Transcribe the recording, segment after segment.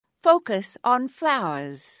Focus on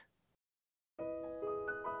flowers.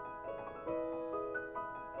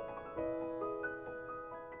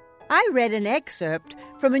 I read an excerpt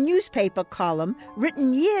from a newspaper column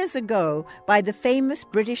written years ago by the famous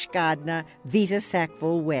British gardener Vita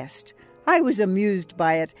Sackville-West. I was amused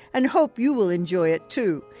by it and hope you will enjoy it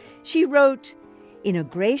too. She wrote, "In a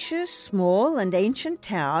gracious, small and ancient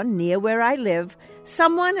town near where I live,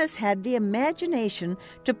 someone has had the imagination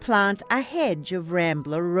to plant a hedge of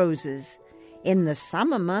rambler roses. In the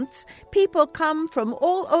summer months, people come from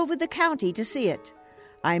all over the county to see it.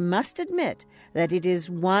 I must admit that it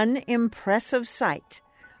is one impressive sight,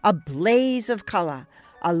 a blaze of color,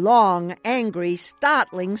 a long, angry,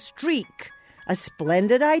 startling streak, a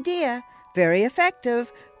splendid idea, very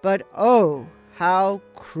effective, but oh, how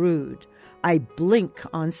crude. I blink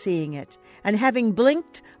on seeing it, and having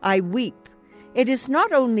blinked, I weep. It is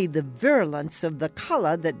not only the virulence of the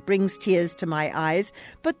color that brings tears to my eyes,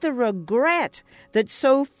 but the regret that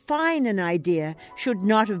so fine an idea should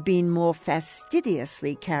not have been more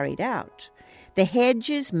fastidiously carried out. The hedge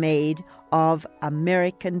is made of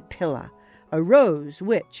American pillar, a rose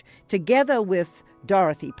which, together with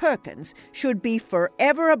Dorothy Perkins, should be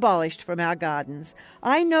forever abolished from our gardens.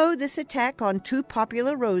 I know this attack on two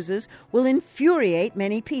popular roses will infuriate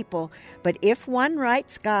many people, but if one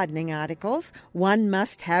writes gardening articles, one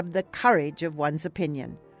must have the courage of one's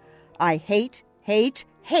opinion. I hate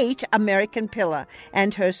American pillar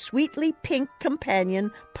and her sweetly pink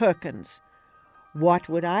companion Perkins. What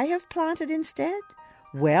would I have planted instead?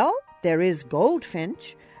 Well, there is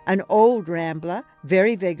goldfinch, an old rambler,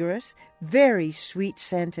 very vigorous, very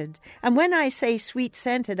sweet-scented. And when I say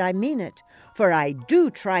sweet-scented, I mean it, for I do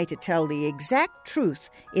try to tell the exact truth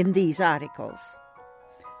in these articles.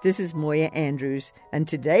 This is Moya Andrews, and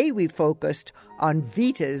today we focused on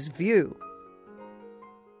Vita's view.